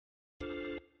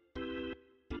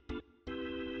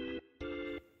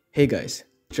Hey guys,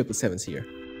 777's here.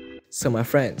 So my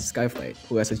friend, Skyflight,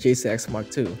 who has a JZX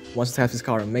Mark II, wants to have his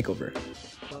car on makeover.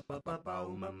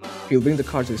 He'll bring the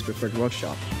car to his preferred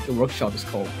workshop. The workshop is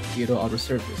called Ito Auto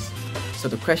Service. So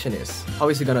the question is, how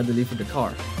is he gonna deliver the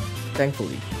car?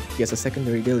 Thankfully, he has a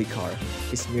secondary daily car,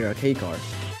 his Mira K car,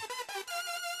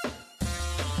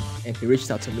 and he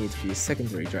reached out to me to be his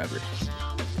secondary driver.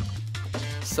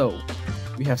 So,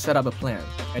 we have set up a plan,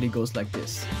 and it goes like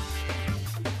this.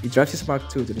 He drives his Mark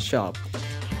II to the shop,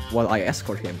 while I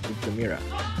escort him with the Mira.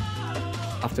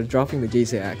 After dropping the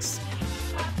JZX,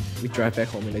 we drive back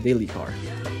home in a daily car.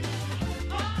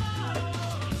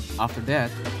 After that,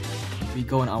 we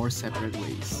go on our separate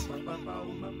ways.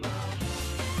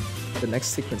 The next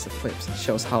sequence of clips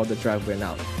shows how the drive went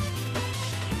out.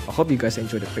 I hope you guys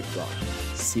enjoyed the quick vlog.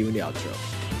 See you in the outro.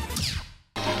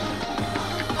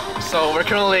 So we're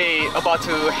currently about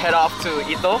to head off to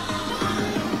Ito.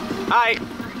 Hi!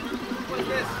 What is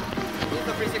this?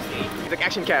 Insta 360. The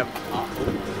action cam.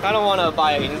 I don't want to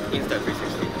buy an Insta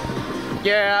 360.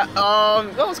 Yeah,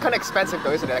 that was kind of expensive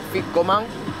though, isn't it? Like Gomang?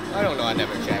 I don't know, I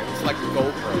never checked. It's like a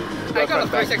GoPro. I got a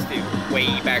 360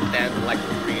 way back then, like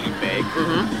really big.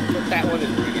 But that one is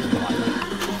really small.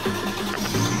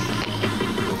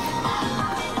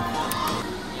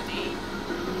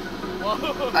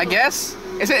 I guess?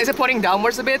 Is it pointing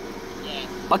downwards a bit? Yeah.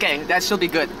 Okay, that should be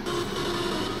good.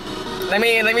 Let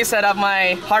me set up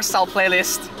my hardstyle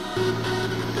playlist.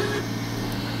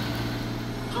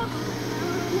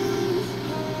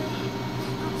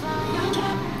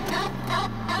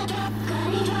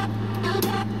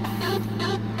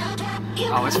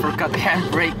 I always forgot the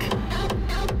handbrake.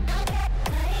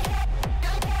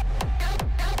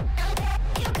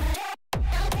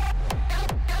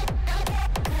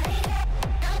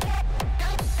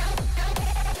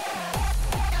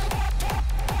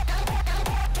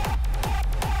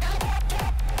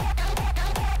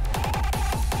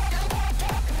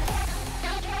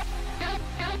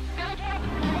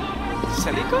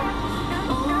 Celica?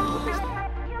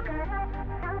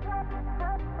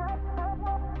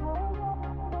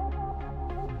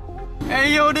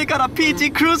 Hey yo, they got a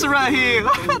PG Cruiser right here!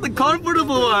 The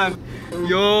comfortable one!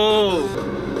 Yo!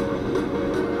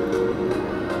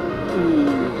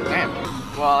 Ooh, damn.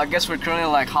 Well, I guess we're currently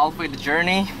like halfway the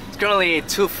journey. It's currently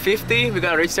 2:50. We're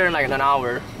gonna reach there in like an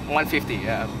hour. 1:50,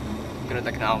 yeah. Gonna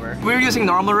take an hour. We're using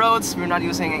normal roads. We're not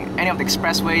using any of the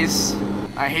expressways.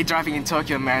 I hate driving in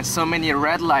Tokyo, man. So many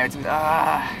red lights. Hey,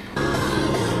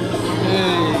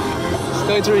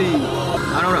 SATORI.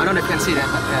 I don't know if you can see that,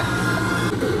 but yeah.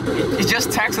 He just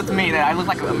texted me that I look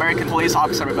like an American police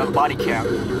officer with a body cam.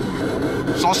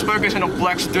 Suspect is in a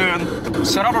black sedan.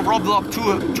 Set up a roadblock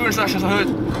two intersections ahead.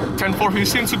 10-4, he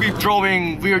seems to be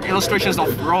drawing weird illustrations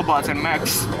of robots and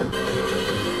mechs.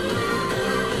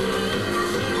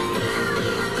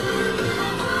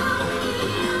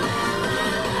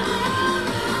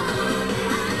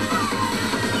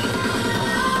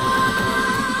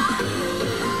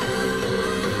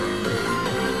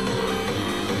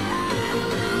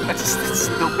 That's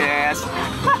stupid ass.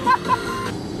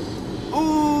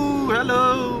 Ooh,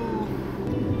 hello.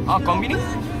 Oh, combini?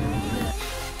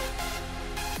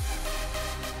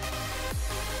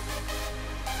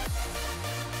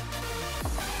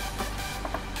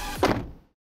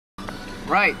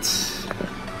 Right.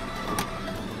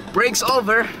 Break's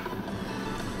over.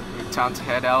 Time to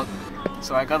head out.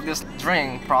 So I got this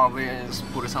drink, probably just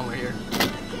put it somewhere here.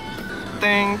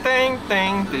 Ding, ding,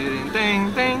 ding, ding,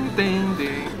 ding, ding, ding,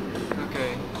 ding.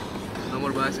 Okay, no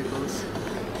more bicycles.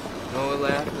 No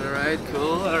left, alright,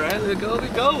 cool, alright, let's go,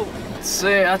 let's go!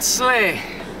 Atsui!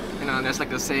 You know, there's like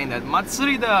the saying that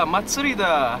Matsuri da, Matsuri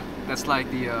da! That's like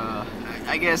the,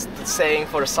 I guess the saying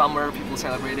for the summer, people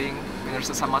celebrating. When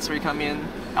there's some Matsuri come in,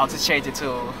 I'll just change it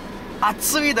to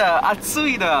Atsui da,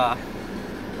 Atsui da!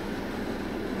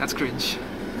 That's cringe.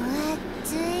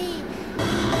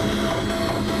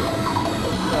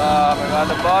 Oh my god,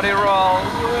 the body roll!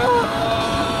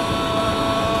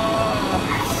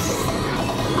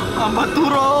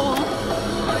 Amaturo!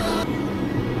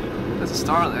 That's a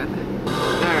starlet.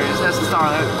 There it is, that's a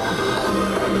starlet.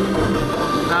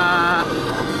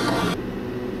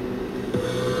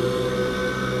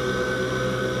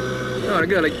 Oh, I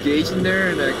got a gauge in there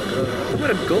and like,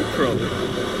 what a GoPro.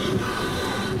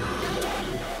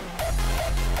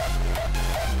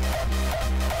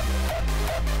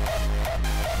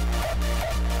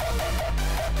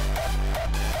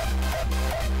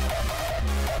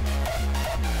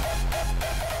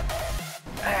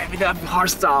 We got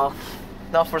hardstyle.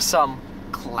 Now for some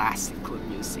classical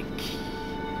music.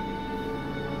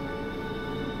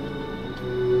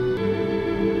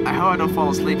 hope I don't fall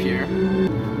asleep here.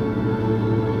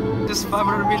 Just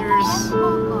 500 meters.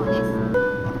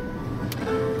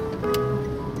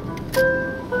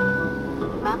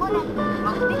 まもなく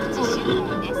目的地周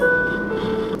辺です。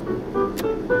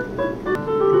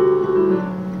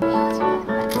4時間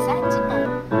は3時間。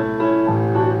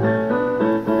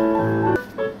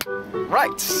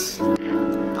Right.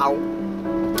 Ow.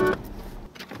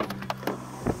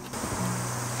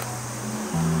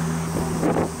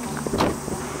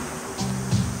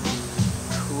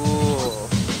 Cool.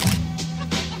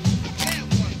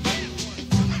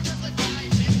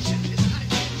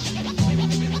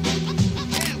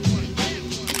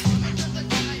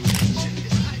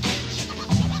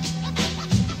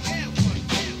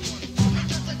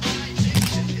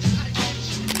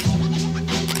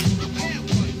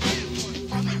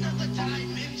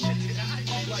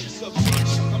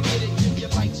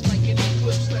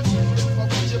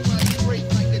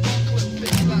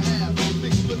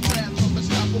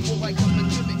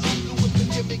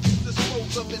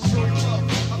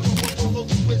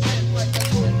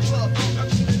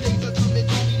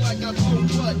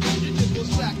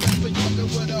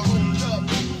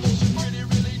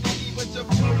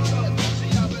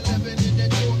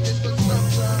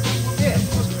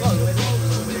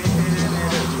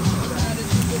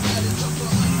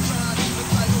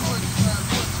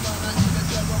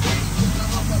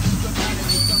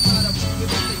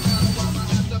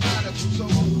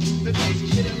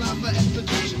 Get in line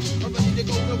for